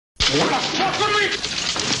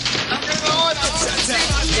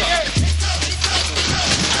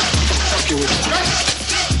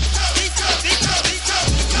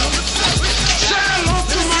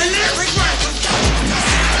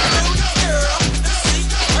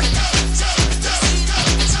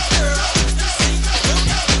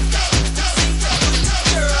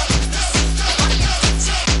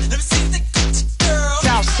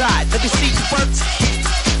Let me see you work.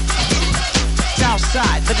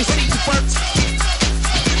 Southside, let me see you work.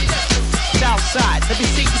 Southside, let me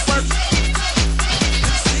see you work.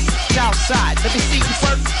 Southside, let me see you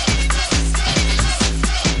work.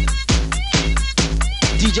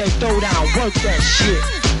 DJ Throwdown, work that shit.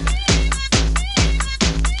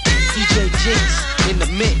 DJ Jinx in the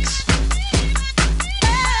mix.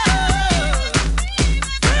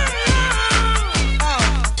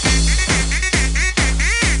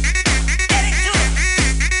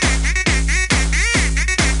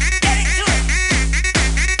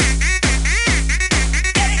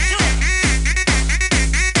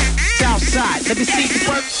 Let me see you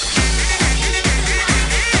work.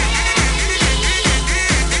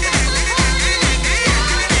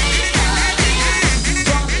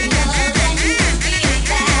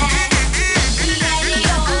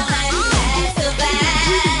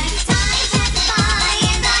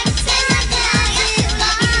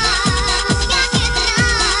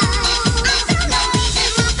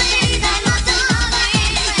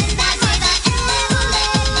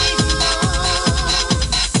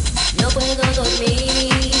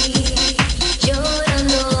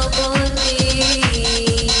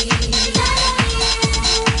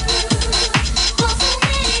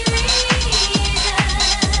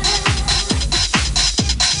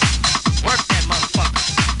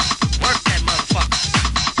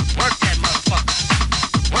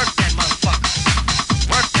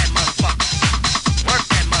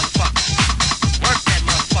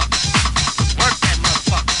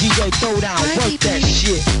 Throw down, work that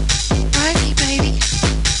shit. Ride me, baby.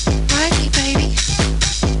 Ride me, baby.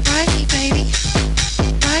 Ride me, baby. Ride me, baby.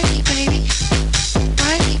 Ride me, baby.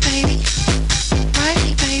 Ride me, baby. Ride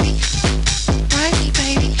me, baby. Ride me,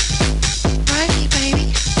 baby. Ride me, baby.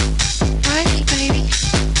 Ride me, baby.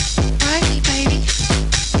 Ride me, baby.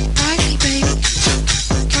 Ride me, baby.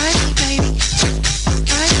 Ride me, baby.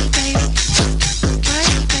 Ride me, baby.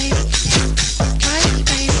 Ride me,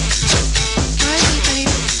 baby. Ride me,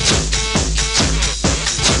 baby.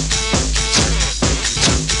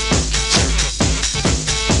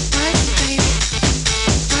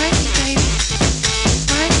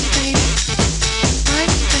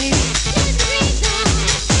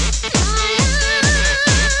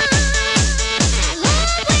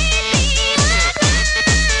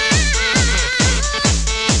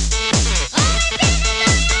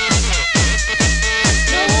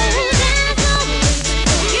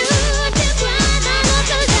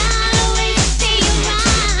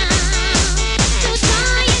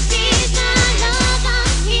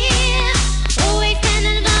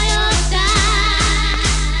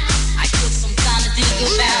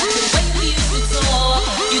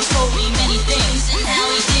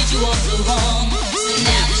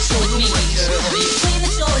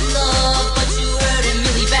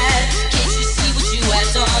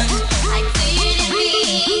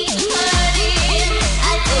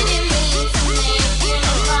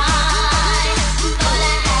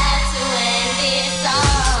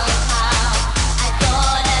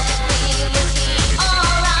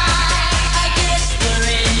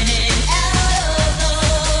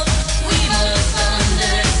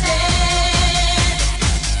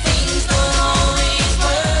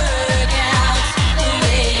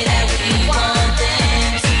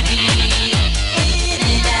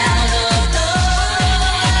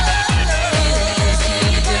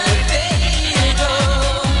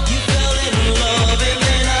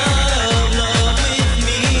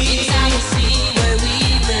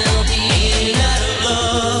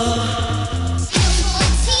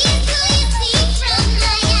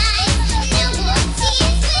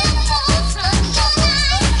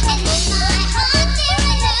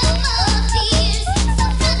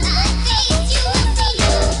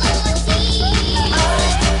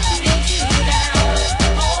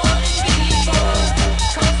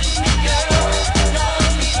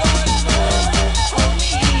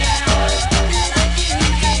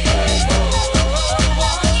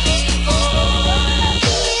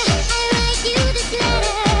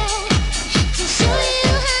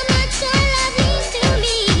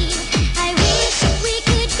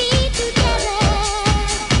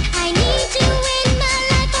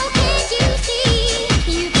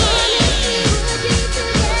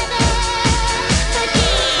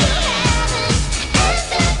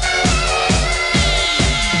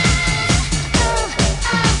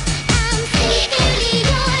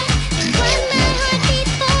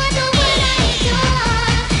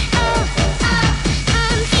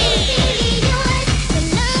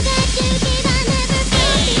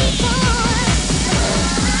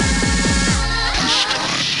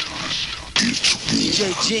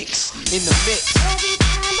 Jinx in the mix. Every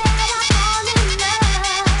time that I fall in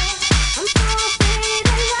love, I'm so afraid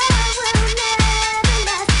that love will never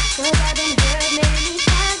last. 'Cause I've been hurt many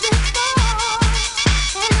times before,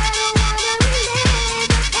 and I don't wanna relive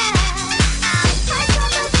the past. I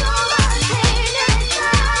suffered so much pain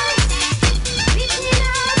inside, reaching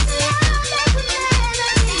out to love that could never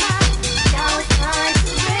be mine. Now it's time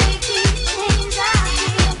to break these chains I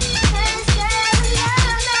feel, and share a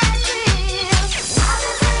love that's real. I've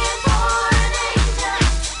been praying for an angel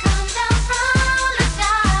to come down from the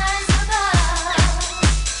skies above.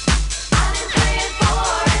 I've been praying for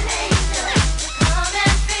an angel to come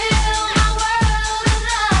and fill my world with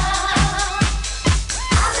love.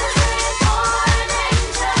 I've been praying for an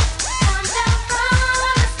angel to come down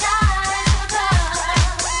from the skies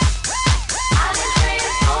above. I've been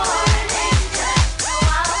praying for an angel so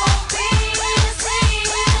I won't be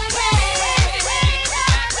deceived again.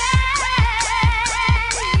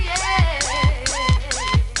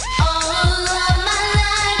 All of my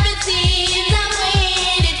life it seems I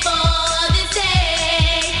waited for this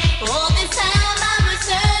day. All this time I was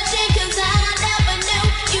searching 'cause I never knew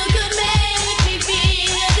you could make me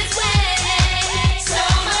feel this way. So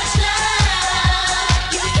much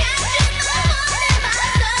love, you captured my heart and my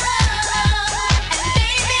soul, and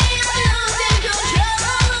baby I'm losing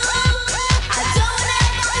control. I don't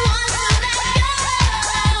ever want to let go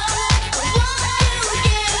of what you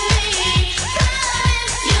give me.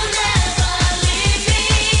 Promise you'll never leave me.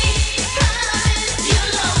 Promise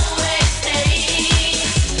you'll always stay.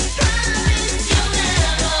 Promise you'll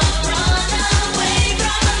never run away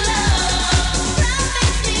from love.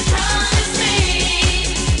 Promise me.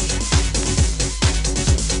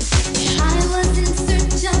 I was in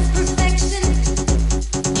search of perfection,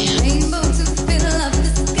 rainbow to fill up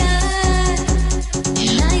the sky.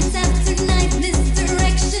 Night after night,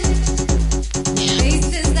 misdirection,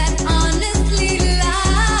 faces that honestly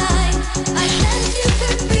lie. I said you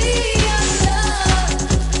could be your love.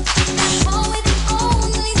 That's always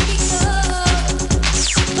only because.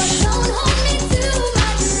 But don't hold me to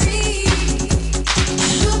my dream.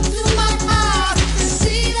 Look to my eyes to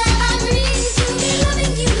see that I mean to be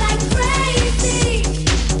loving you like crazy.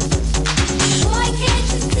 Boy, can't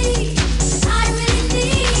you see that I really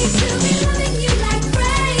need to be loving you like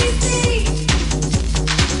crazy?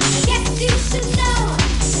 Guess you should know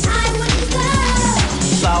that I wouldn't love.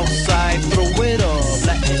 Southside, throw it up,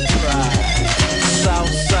 let it try.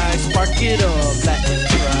 Southside, spark it up, let it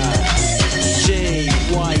try.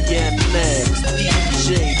 JYNX, DJ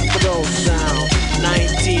Throw Down,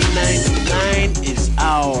 1999 is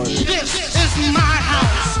ours. This is my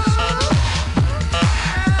house.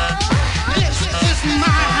 This is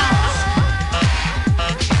my house.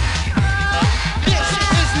 This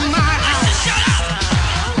is my house.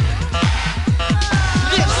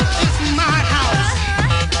 This is my house.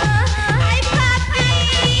 Hey, Papi.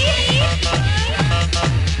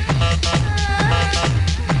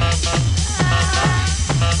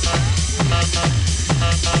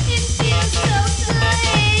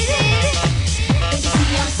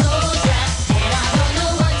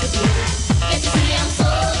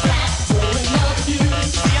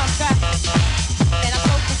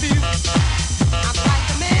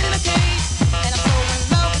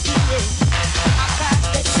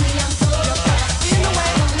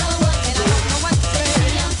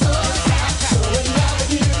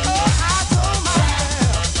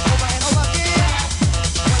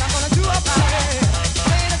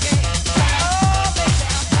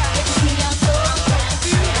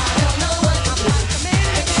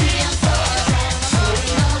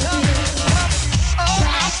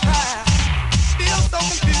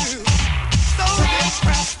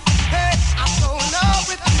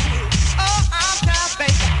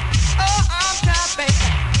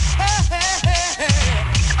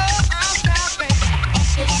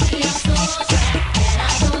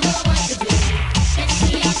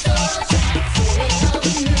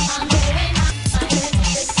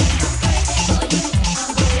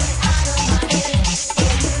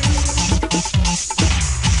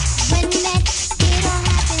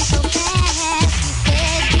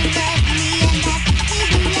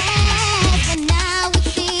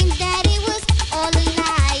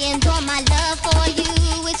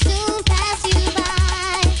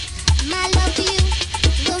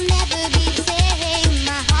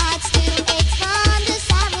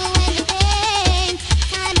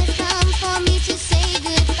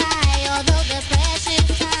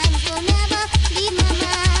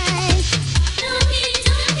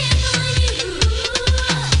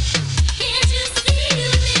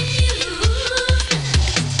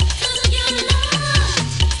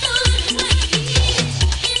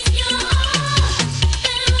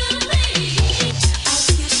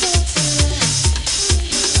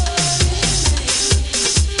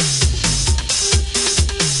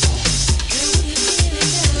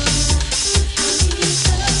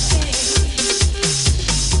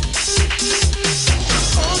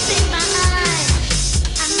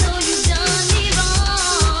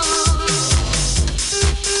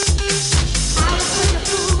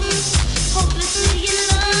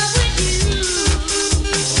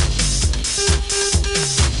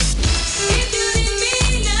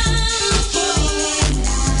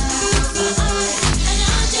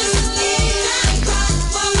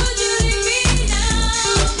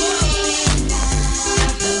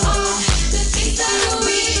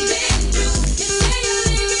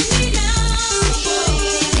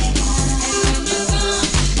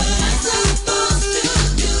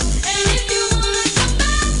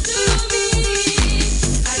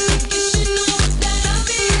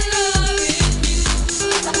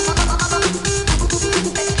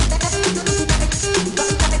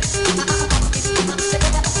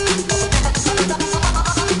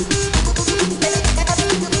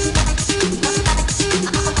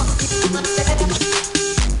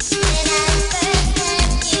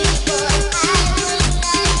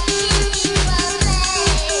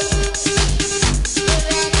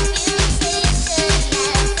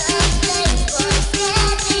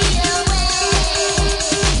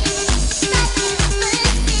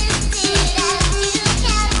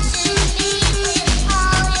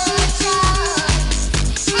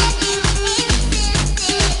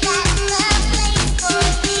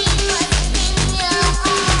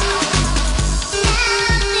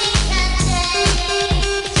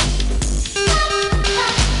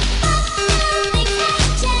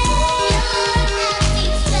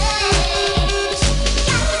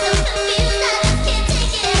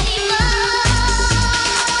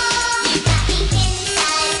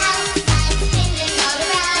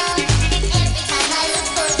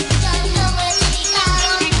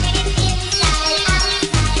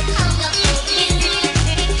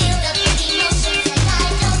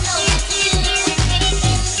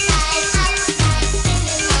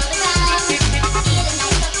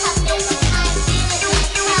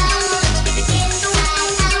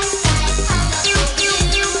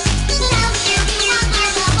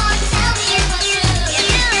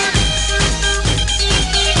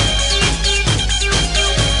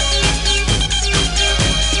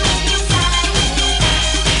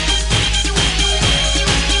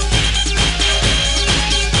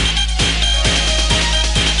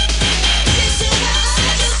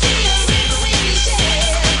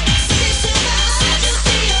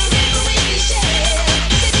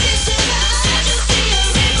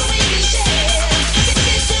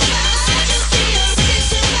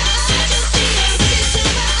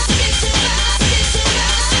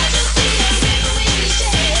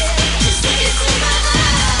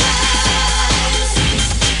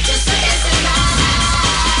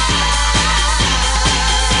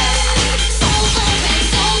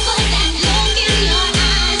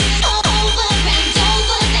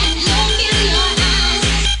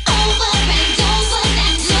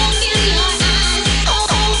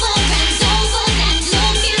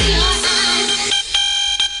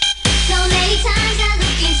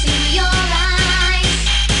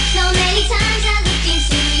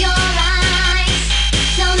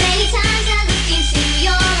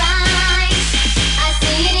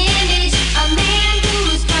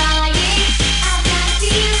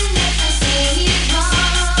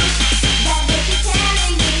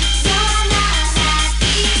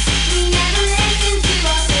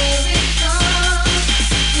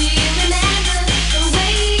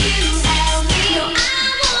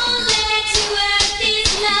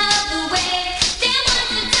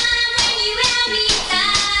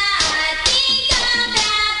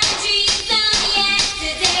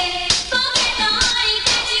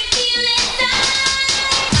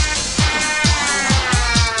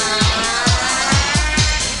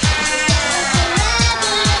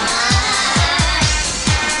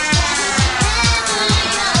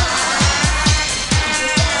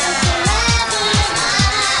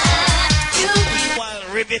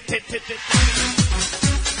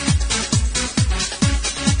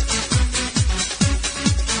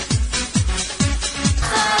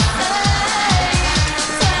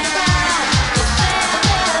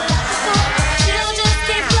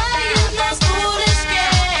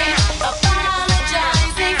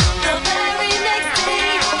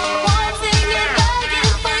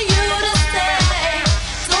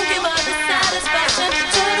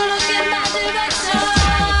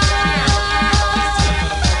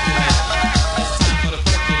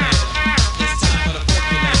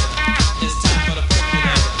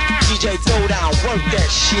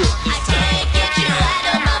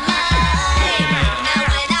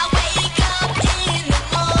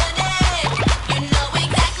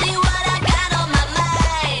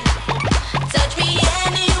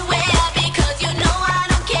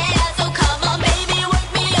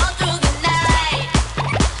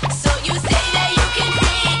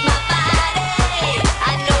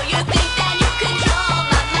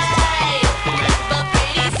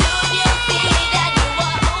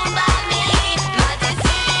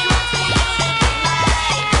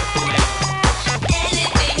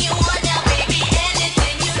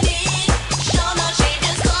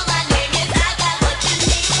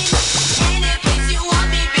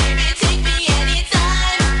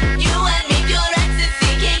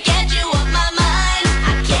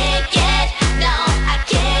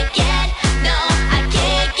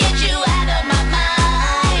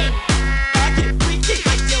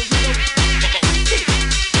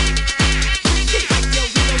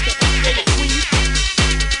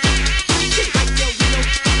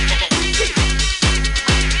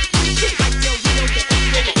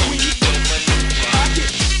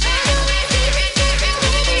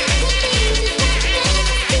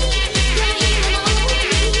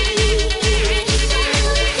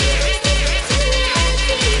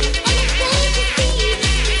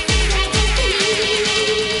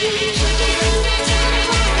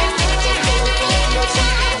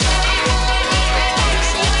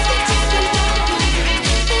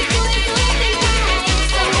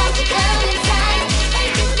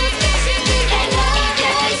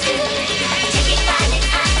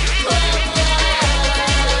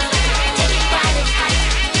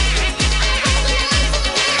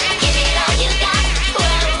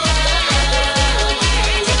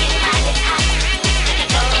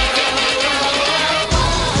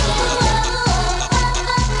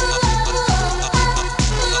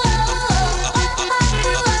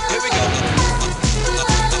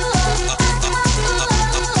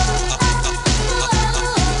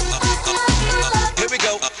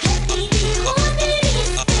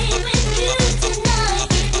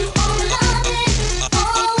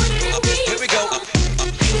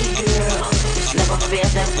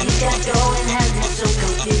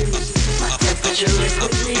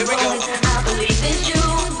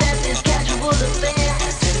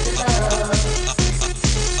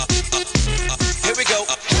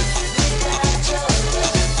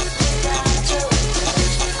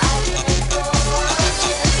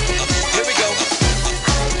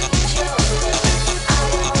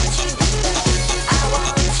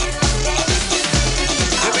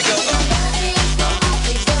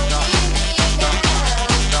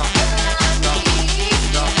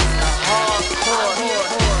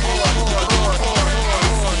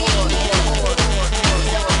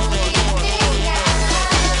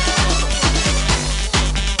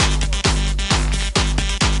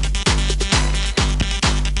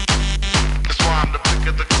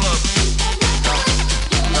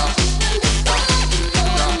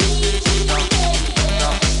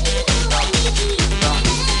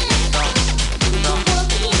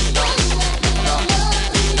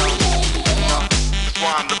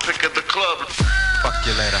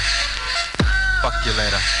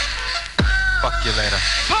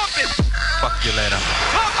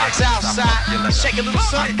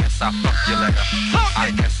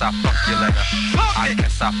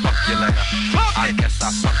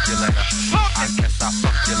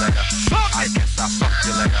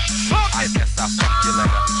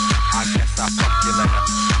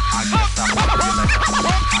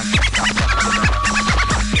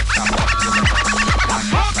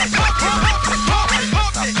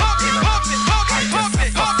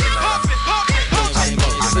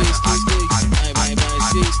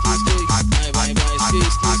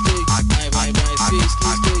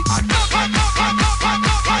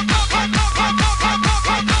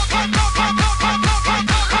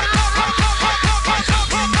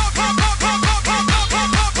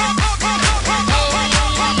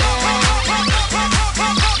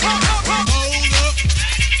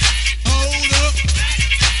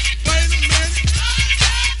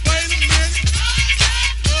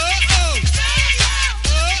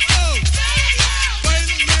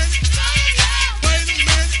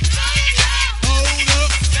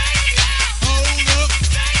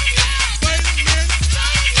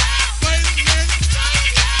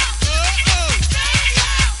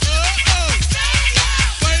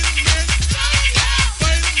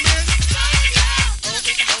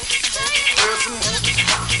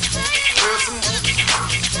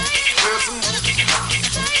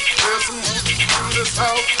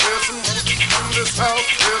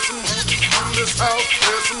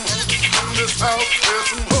 This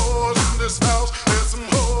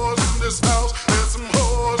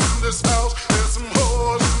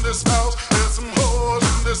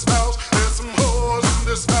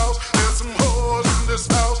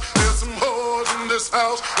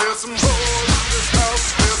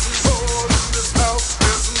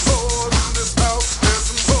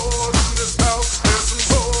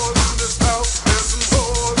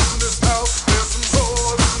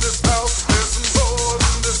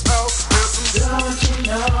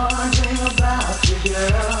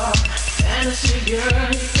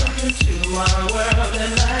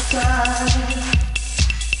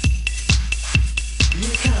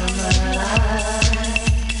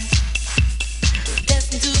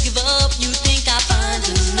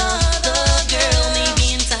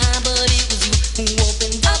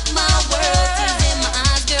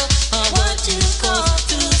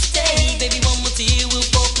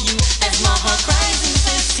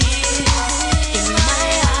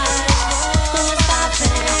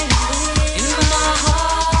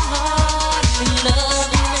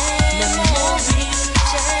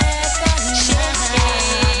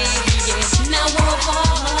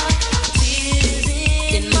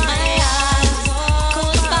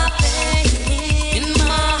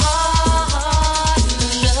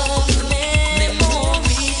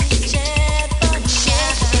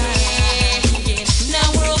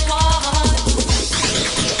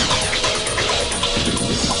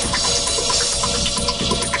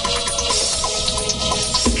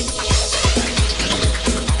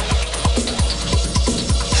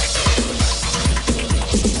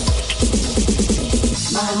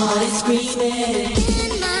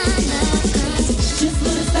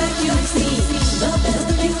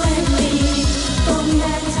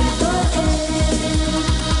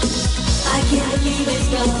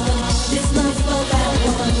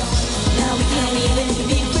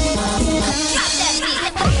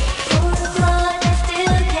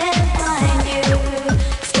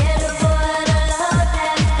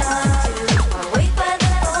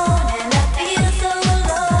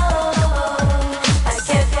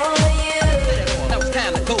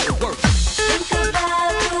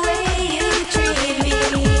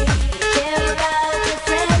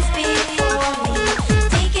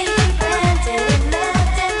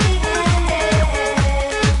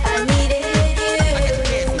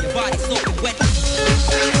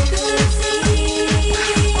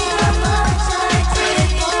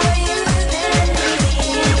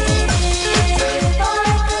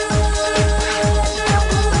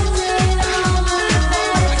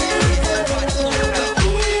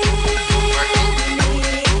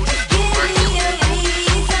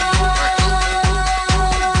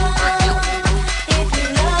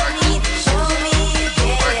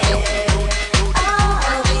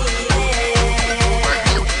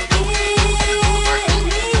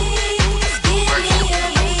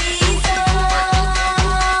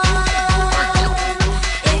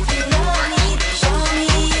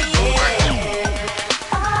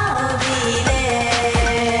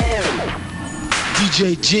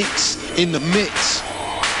DJ Jinx in the mix.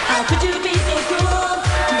 How could you be so cruel?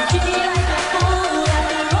 You treat me like a fool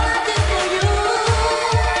after all I did for you.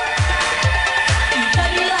 You cut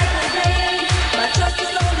me like a blade. My trust is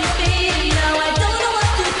slowly fading. Now I don't know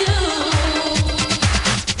what to do.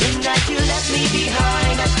 The night you left me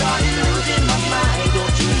behind, I started losing my mind.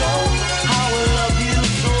 Don't you know how I love you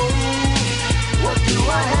so? What do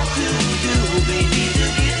I have to do, baby, to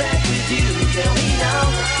get back with you? Tell me now,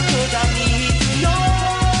 'cause I need to know.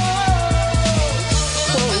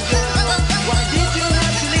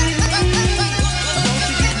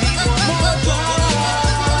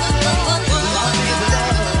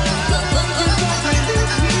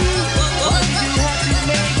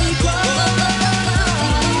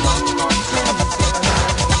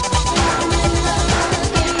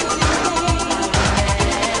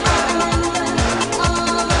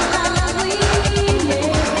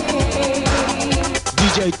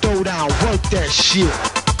 DJ throw down, work that shit.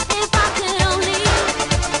 If I could only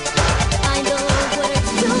find the words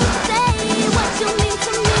to say what you mean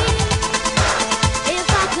to me. If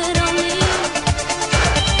I could only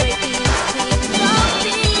break these chains of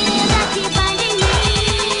fear that keep binding me.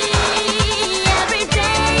 Every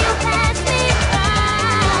day you pass me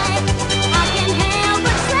by, I can't help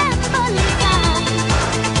but tremble inside.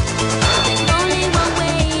 There's only one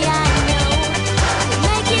way I know to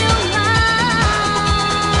make you mine.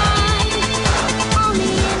 Only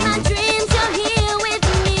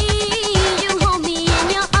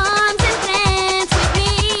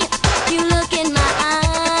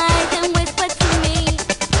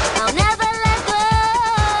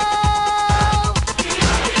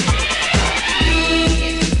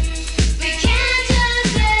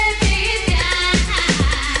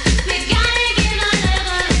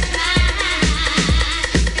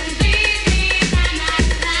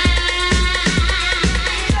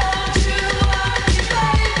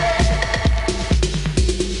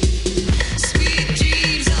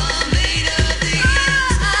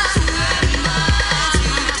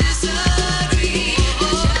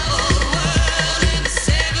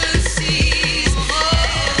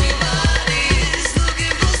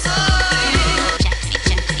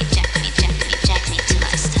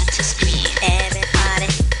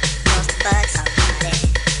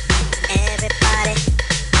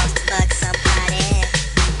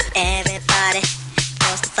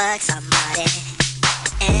fuck somebody.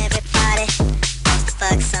 Everybody wants to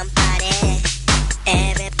fuck somebody.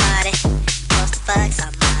 Everybody wants to fuck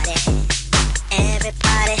somebody.